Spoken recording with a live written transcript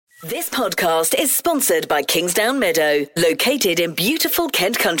This podcast is sponsored by Kingsdown Meadow, located in beautiful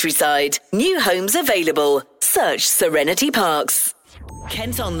Kent countryside. New homes available. Search Serenity Parks.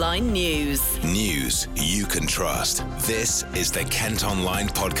 Kent Online News. News you can trust. This is the Kent Online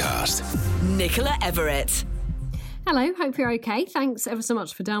Podcast. Nicola Everett. Hello, hope you're okay. Thanks ever so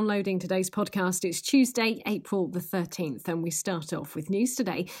much for downloading today's podcast. It's Tuesday, April the 13th, and we start off with news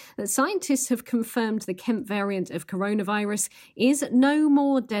today that scientists have confirmed the Kent variant of coronavirus is no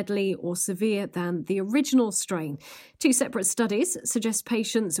more deadly or severe than the original strain. Two separate studies suggest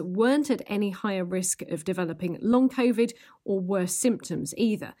patients weren't at any higher risk of developing long COVID or worse symptoms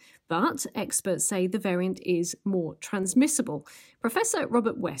either. But experts say the variant is more transmissible. Professor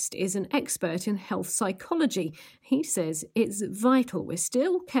Robert West is an expert in health psychology. He says it's vital we're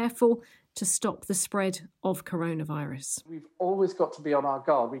still careful to stop the spread of coronavirus. We've always got to be on our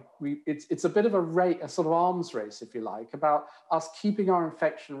guard. It's a bit of a sort of arms race, if you like, about us keeping our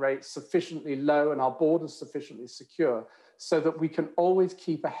infection rates sufficiently low and our borders sufficiently secure so that we can always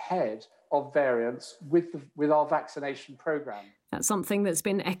keep ahead of variants with our vaccination programme. That's something that's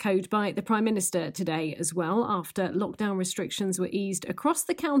been echoed by the Prime Minister today as well, after lockdown restrictions were eased across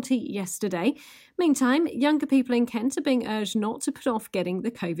the county yesterday. Meantime, younger people in Kent are being urged not to put off getting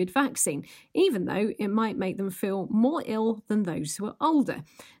the COVID vaccine, even though it might make them feel more ill than those who are older.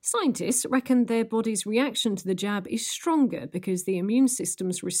 Scientists reckon their body's reaction to the jab is stronger because the immune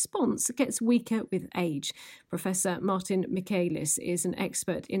system's response gets weaker with age. Professor Martin Michaelis is an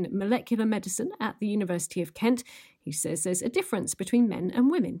expert in molecular medicine at the University of Kent. He says there's a difference between men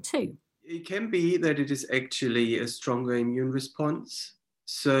and women too. It can be that it is actually a stronger immune response.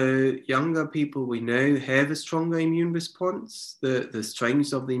 So younger people we know have a stronger immune response. The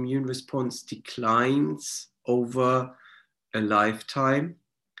strength of the immune response declines over a lifetime.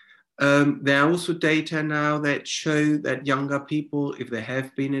 There are also data now that show that younger people, if they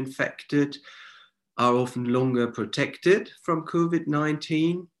have been infected, are often longer protected from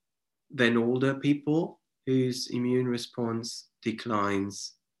COVID-19 than older people, whose immune response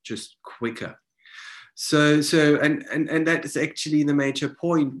declines just quicker. So that is actually the major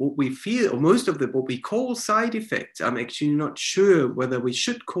point. What we feel, or most of what we call side effects, I'm actually not sure whether we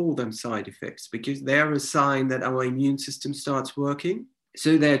should call them side effects because they're a sign that our immune system starts working.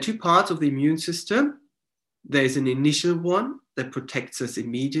 So there are two parts of the immune system. There's an initial one that protects us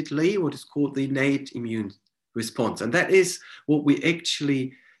immediately, what is called the innate immune response. And that is what we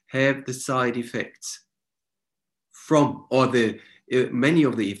actually have the side effects from, or many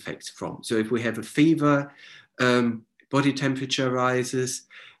of the effects from. So if we have a fever, body temperature rises,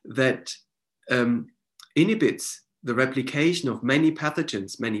 that inhibits the replication of many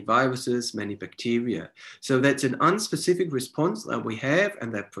pathogens, many viruses, many bacteria. So that's an unspecific response that we have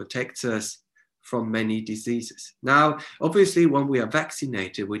and that protects us from many diseases. Now, obviously, when we are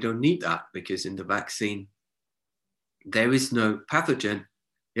vaccinated, we don't need that because in the vaccine, there is no pathogen.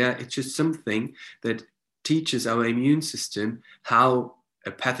 Yeah, it's just something that teaches our immune system how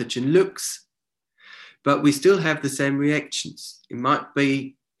a pathogen looks. But we still have the same reactions. It might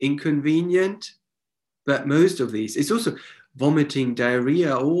be inconvenient, but most of these, it's also vomiting,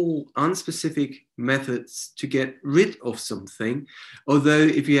 diarrhea, all unspecific methods to get rid of something. Although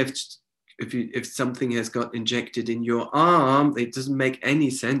if something has got injected in your arm, it doesn't make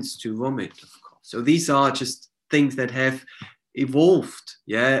any sense to vomit, of course. So these are just things that have evolved,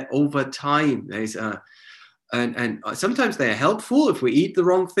 over time. There's and sometimes they are helpful. If we eat the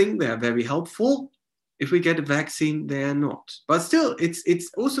wrong thing, they are very helpful. If we get a vaccine, they are not. But still, it's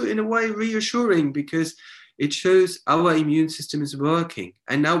also in a way reassuring because it shows our immune system is working.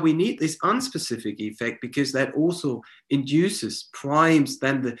 And now we need this unspecific effect because that also primes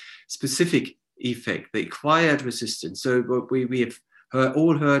then the specific effect, the acquired resistance. So we have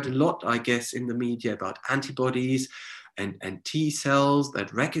all heard a lot, I guess, in the media about antibodies and T cells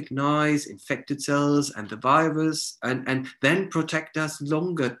that recognize infected cells and the virus and then protect us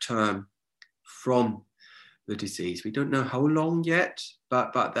longer term from the disease. We don't know how long yet,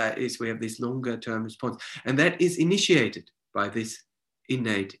 but that is, we have this longer term response. And that is initiated by this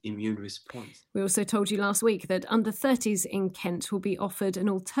innate immune response. We also told you last week that under 30s in Kent will be offered an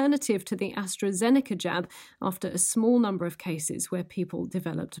alternative to the AstraZeneca jab after a small number of cases where people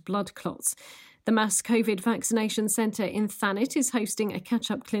developed blood clots. The Mass COVID Vaccination Centre in Thanet is hosting a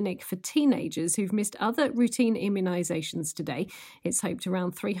catch-up clinic for teenagers who've missed other routine immunisations today. It's hoped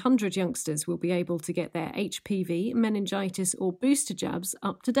around 300 youngsters will be able to get their HPV, meningitis or booster jabs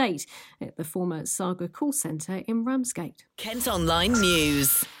up to date at the former Saga call centre in Ramsgate. Kent Online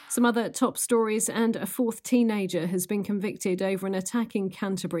News. Some other top stories, and a fourth teenager has been convicted over an attack in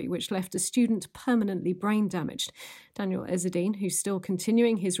Canterbury which left a student permanently brain damaged. Daniel Ezzedine, who's still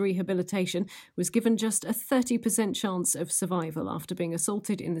continuing his rehabilitation, was given just a 30% chance of survival after being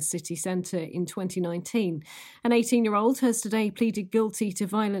assaulted in the city centre in 2019. An 18-year-old has today pleaded guilty to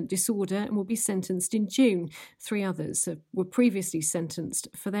violent disorder and will be sentenced in June. 3 others were previously sentenced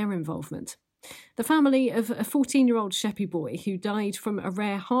for their involvement. The family of a 14-year-old Sheppey boy who died from a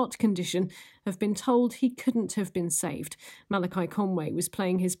rare heart condition have been told he couldn't have been saved. Malachi Conway was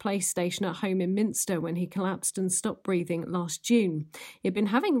playing his PlayStation at home in Minster when he collapsed and stopped breathing last June. He'd been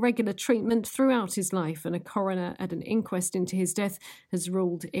having regular treatment throughout his life, and a coroner at an inquest into his death has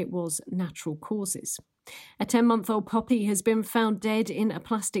ruled it was natural causes. A 10-month-old puppy has been found dead in a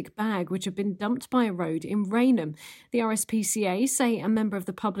plastic bag which had been dumped by a road in Rainham. The RSPCA say a member of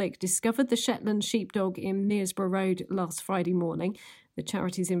the public discovered the Shetland sheepdog in Mearsborough Road last Friday morning. The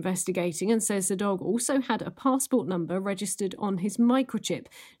charity's investigating and says the dog also had a passport number registered on his microchip,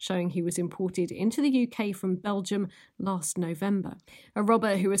 showing he was imported into the UK from Belgium last November. A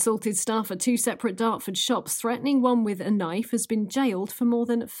robber who assaulted staff at 2 separate Dartford shops, threatening one with a knife, has been jailed for more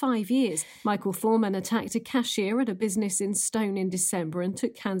than 5 years. Michael Thorman attacked a cashier at a business in Stone in December and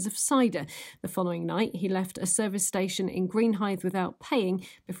took cans of cider. The following night, he left a service station in Greenhithe without paying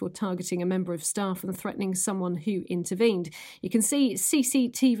before targeting a member of staff and threatening someone who intervened. You can see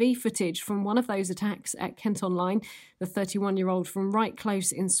CCTV footage from one of those attacks at Kent Online. The 31-year-old from Right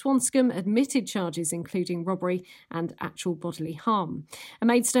Close in Swanscombe admitted charges including robbery and actual bodily harm. A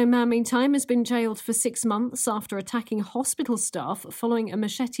Maidstone man, meantime, has been jailed for 6 months after attacking hospital staff following a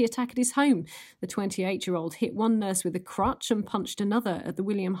machete attack at his home. The 28-year-old hit one nurse with a crutch and punched another at the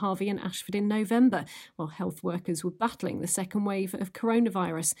William Harvey in Ashford in November, while health workers were battling the second wave of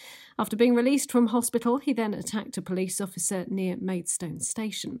coronavirus. After being released from hospital, he then attacked a police officer near Maidstone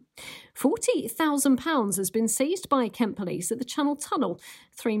Station. £40,000 has been seized by Kent Police at the Channel Tunnel.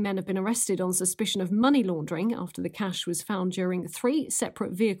 3 men have been arrested on suspicion of money laundering after the cash was found during 3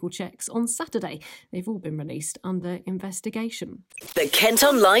 separate vehicle checks on Saturday. They've all been released under investigation. The Kent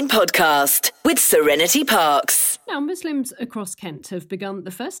Online Podcast with Serenity Parks. Now, Muslims across Kent have begun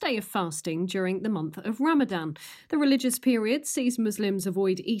the first day of fasting during the month of Ramadan. The religious period sees Muslims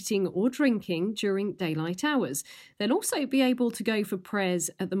avoid eating or drinking during daylight hours. They'll also be able to go for prayers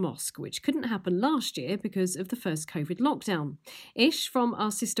at the mosque, which couldn't happen last year because of the first COVID lockdown. Ish from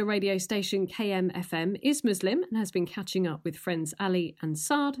our sister radio station kmfm is Muslim and has been catching up with friends Ali and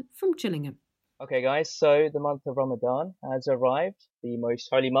Saad from Gillingham. Okay guys, so the month of Ramadan has arrived, the most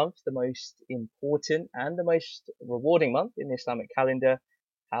holy month, the most important and the most rewarding month in the Islamic calendar.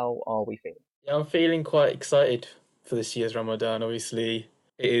 How are we feeling? Yeah, I'm feeling quite excited for this year's Ramadan. Obviously,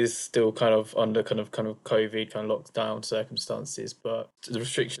 it is still kind of under kind of COVID kind of lockdown circumstances, but the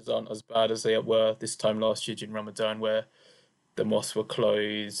restrictions aren't as bad as they were this time last year during Ramadan, where the mosques were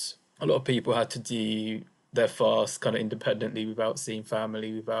closed. A lot of people had to do their fast kind of independently without seeing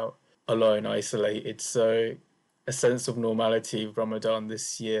family, without alone, isolated. So a sense of normality with Ramadan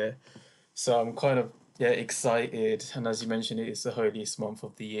this year. So I'm kind of excited. And as you mentioned, it is the holiest month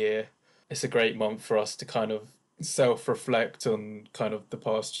of the year. It's a great month for us to kind of self-reflect on kind of the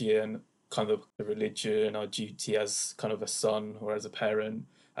past year and kind of the religion, our duty as kind of a son or as a parent,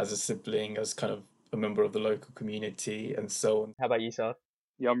 as a sibling, as kind of a member of the local community and so on. How about you, Saad?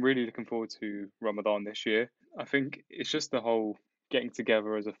 Yeah, I'm really looking forward to Ramadan this year. I think it's just the whole getting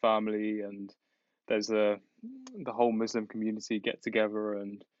together as a family, and there's the whole Muslim community get together,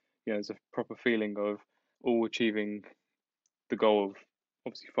 and there's a proper feeling of all achieving the goal of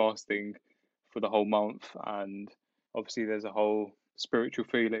obviously fasting for the whole month, and obviously there's a whole spiritual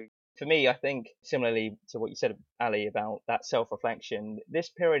feeling. For me, I think similarly to what you said, Ali, about that self-reflection, this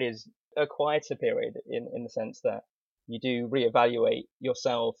period is a quieter period in the sense that you do reevaluate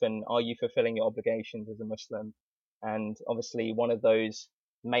yourself and are you fulfilling your obligations as a Muslim. And obviously one of those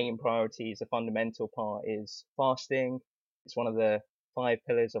main priorities, a fundamental part, is fasting. It's one of the 5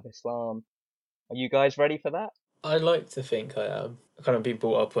 pillars of Islam. Are you guys ready for that? I like to think I am. I've kind of been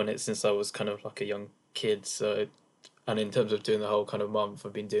brought up on it since I was kind of like a young kid. So, and in terms of doing the whole kind of month,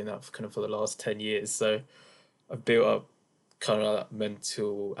 I've been doing that for the last 10 years. So I've built up kind of that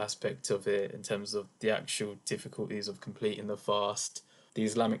mental aspect of it in terms of the actual difficulties of completing the fast. The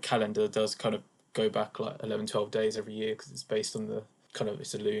Islamic calendar does kind of go back like 11, 12 days every year because it's based on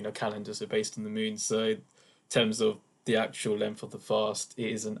it's a lunar calendar, so based on the moon. So in terms of the actual length of the fast, it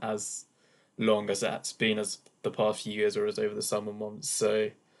isn't as long as that's been as the past few years or as over the summer months.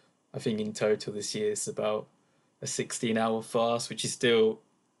 So I think in total this year it's about a 16-hour fast, which is still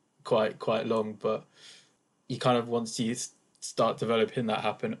quite long, but you kind of once you start developing that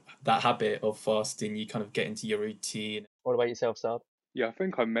habit of fasting, you kind of get into your routine. What about yourself, Saad? Yeah, I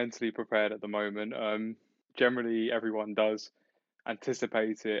think I'm mentally prepared at the moment. Generally, everyone does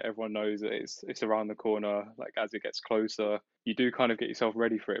anticipate it. Everyone knows that it's around the corner. Like as it gets closer, you do kind of get yourself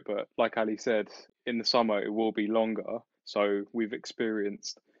ready for it. But like Ali said, in the summer it will be longer. So we've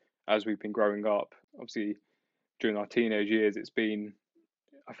experienced, as we've been growing up, obviously during our teenage years, it's been,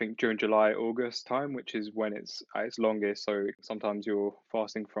 I think, during July, August time, which is when it's at its longest. So sometimes you're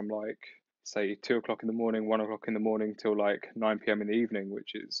fasting from like, say, 2 o'clock in the morning, 1 o'clock in the morning till like 9 p.m. in the evening,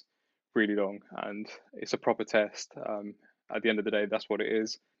 which is really long. And it's a proper test. At the end of the day, that's what it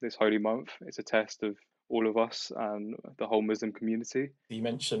is. This holy month, it's a test of all of us and the whole Muslim community. You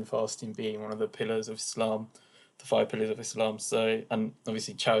mentioned fasting being one of the pillars of Islam, the 5 pillars of Islam. So, and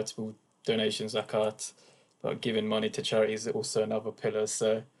obviously charitable donations, zakat, but giving money to charities is also another pillar.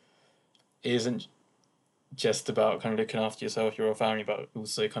 So it isn't just about kind of looking after yourself, your family, but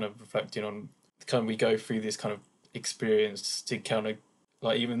also kind of reflecting on, kind of we go through this kind of experience to kind of,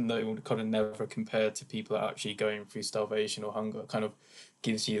 like, even though it would kind of never compare to people that are actually going through starvation or hunger, kind of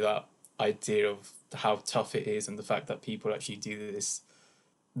gives you that idea of how tough it is and the fact that people actually do this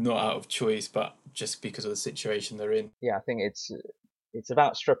not out of choice, but just because of the situation they're in. Yeah, I think it's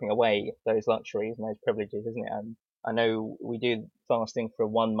about stripping away those luxuries and those privileges, isn't it? And I know we do fasting for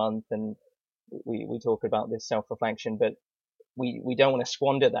 1 month and we talk about this self-reflection, but we don't want to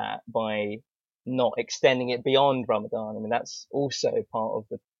squander that by not extending it beyond Ramadan. I mean, that's also part of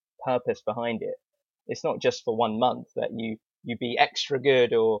the purpose behind it. It's not just for 1 month that you be extra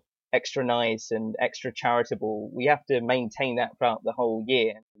good or extra nice and extra charitable. We have to maintain that throughout the whole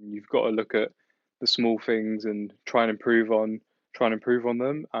year. You've got to look at the small things and try and improve on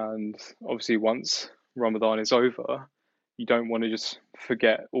them. And obviously, once Ramadan is over, you don't want to just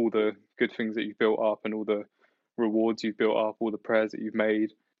forget all the good things that you've built up and all the rewards you've built up, all the prayers that you've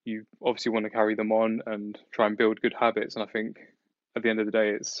made. You obviously want to carry them on and try and build good habits. And I think at the end of the day,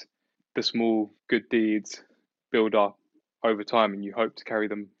 it's the small good deeds build up over time and you hope to carry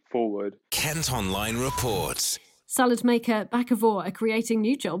them forward. Kent Online reports. Salad maker Bakkavor are creating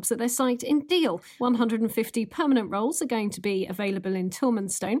new jobs at their site in Deal. 150 permanent roles are going to be available in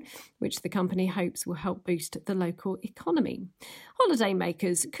Tilmanstone, which the company hopes will help boost the local economy.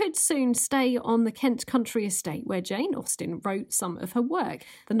 Holidaymakers could soon stay on the Kent country estate where Jane Austen wrote some of her work.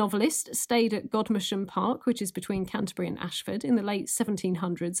 The novelist stayed at Godmersham Park, which is between Canterbury and Ashford, in the late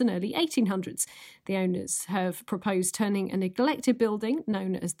 1700s and early 1800s. The owners have proposed turning a neglected building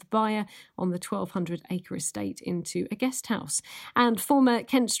known as the Byre on the 1,200-acre estate into a guest house. And former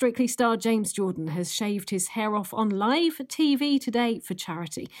Kent Strictly star James Jordan has shaved his hair off on live TV today for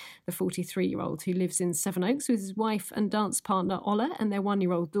charity. The 43-year-old, who lives in Sevenoaks with his wife and dance partner Ola and their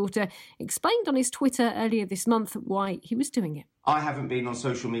 1-year-old daughter, explained on his Twitter earlier this month why he was doing it. I haven't been on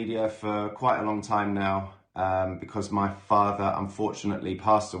social media for quite a long time now because my father unfortunately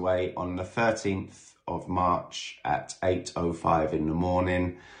passed away on the 13th of March at 8:05 in the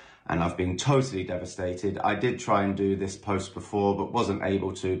morning. And I've been totally devastated. I did try and do this post before, but wasn't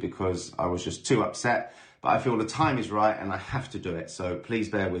able to because I was just too upset. But I feel the time is right and I have to do it. So please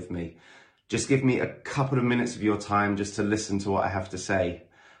bear with me. Just give me a couple of minutes of your time just to listen to what I have to say,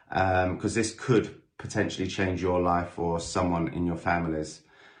 because this could potentially change your life or someone in your families.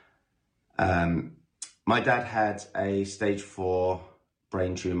 My dad had a stage 4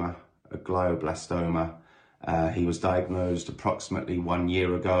 brain tumour, a glioblastoma. He was diagnosed approximately 1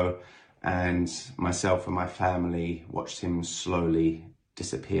 year ago, and myself and my family watched him slowly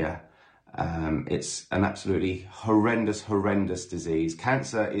disappear. It's an absolutely horrendous disease.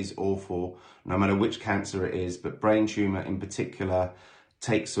 Cancer is awful, no matter which cancer it is, but brain tumour in particular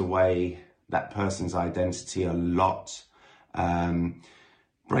takes away that person's identity a lot.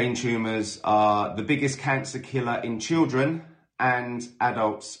 Brain tumours are the biggest cancer killer in children and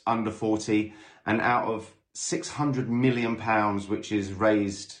adults under 40, and out of £600 million, which is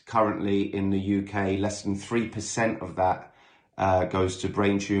raised currently in the UK, less than 3% of that goes to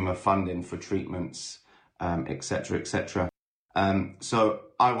brain tumour funding for treatments, etc., etc. So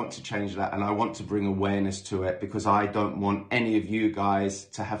I want to change that, and I want to bring awareness to it because I don't want any of you guys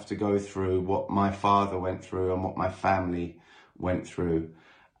to have to go through what my father went through and what my family went through.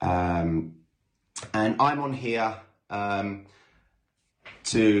 And I'm on here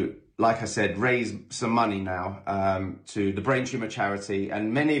to, like I said, raise some money now to the brain tumour charity.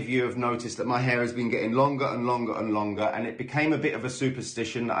 And many of you have noticed that my hair has been getting longer and longer and longer, and it became a bit of a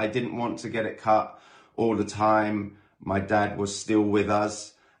superstition that I didn't want to get it cut all the time. My dad was still with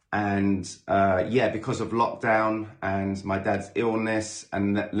us, And because of lockdown and my dad's illness,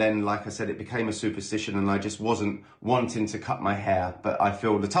 and then, like I said, it became a superstition, and I just wasn't wanting to cut my hair. But I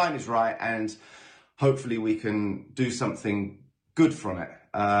feel the time is right, and hopefully we can do something good from it.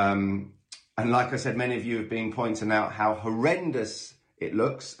 And like I said, many of you have been pointing out how horrendous it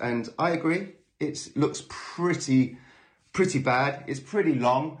looks, and I agree. It looks pretty bad. It's pretty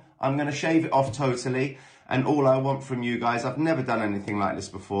long. I'm going to shave it off totally. And all I want from you guys, I've never done anything like this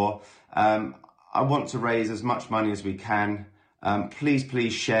before. I want to raise as much money as we can.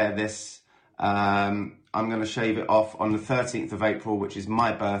 Please share this. I'm going to shave it off on the 13th of April, which is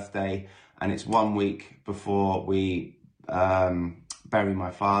my birthday. And it's 1 week before we bury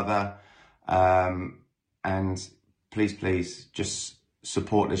my father. And please just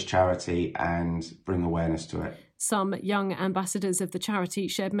support this charity and bring awareness to it. Some young ambassadors of the charity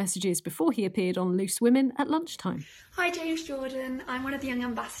shared messages before he appeared on Loose Women at lunchtime. Hi, James Jordan. I'm one of the young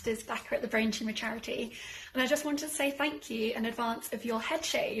ambassadors back here at the Brain Tumour charity, and I just wanted to say thank you in advance of your head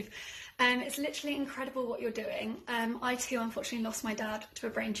shave. It's literally incredible what you're doing. I too, unfortunately, lost my dad to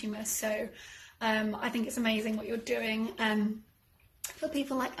a brain tumour, so I think it's amazing what you're doing for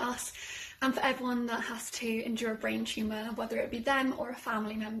people like us and for everyone that has to endure a brain tumour, whether it be them or a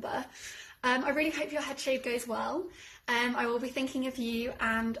family member. I really hope your head shave goes well. I will be thinking of you,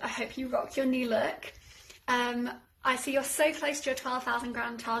 and I hope you rock your new look. I see you're so close to your 12,000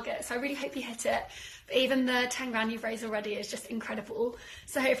 grand target, so I really hope you hit it. But even the 10 grand you've raised already is just incredible.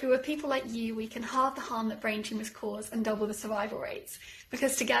 So hopefully with people like you, we can halve the harm that brain tumours cause and double the survival rates.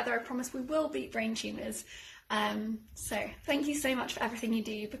 Because together, I promise we will beat brain tumours. So thank you so much for everything you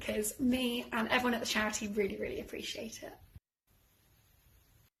do, because me and everyone at the charity really appreciate it.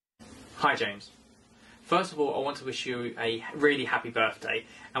 Hi James. First of all, I want to wish you a really happy birthday,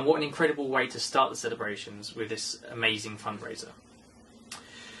 and what an incredible way to start the celebrations with this amazing fundraiser.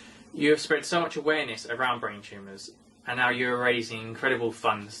 You have spread so much awareness around brain tumours, and now you're raising incredible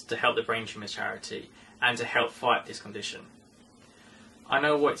funds to help the Brain Tumours charity and to help fight this condition. I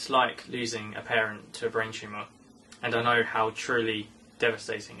know what it's like losing a parent to a brain tumour, and I know how truly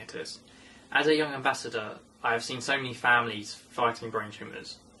devastating it is. As a young ambassador, I have seen so many families fighting brain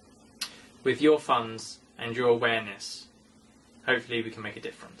tumours. With your funds and your awareness, hopefully we can make a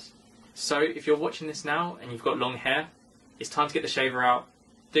difference. So if you're watching this now and you've got long hair, it's time to get the shaver out,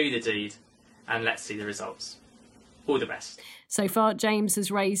 do the deed, and let's see the results. All the best. So far, James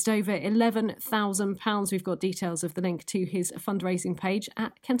has raised over £11,000. We've got details of the link to his fundraising page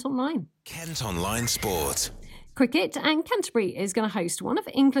at Kent Online. Kent Online Sport. Cricket, and Canterbury is going to host one of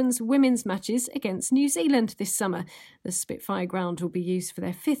England's women's matches against New Zealand this summer. The Spitfire ground will be used for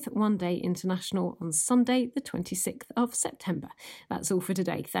their 5th one-day international on Sunday, the 26th of September. That's all for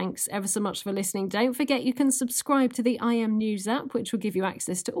today. Thanks ever so much for listening. Don't forget you can subscribe to the IM News app, which will give you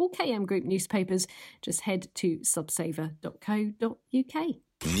access to all KM Group newspapers. Just head to subsaver.co.uk.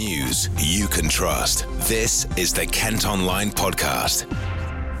 News you can trust. This is the Kent Online Podcast.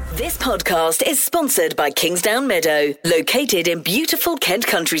 This podcast is sponsored by Kingsdown Meadow, located in beautiful Kent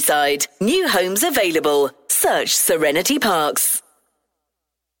countryside. New homes available. Search Serenity Parks.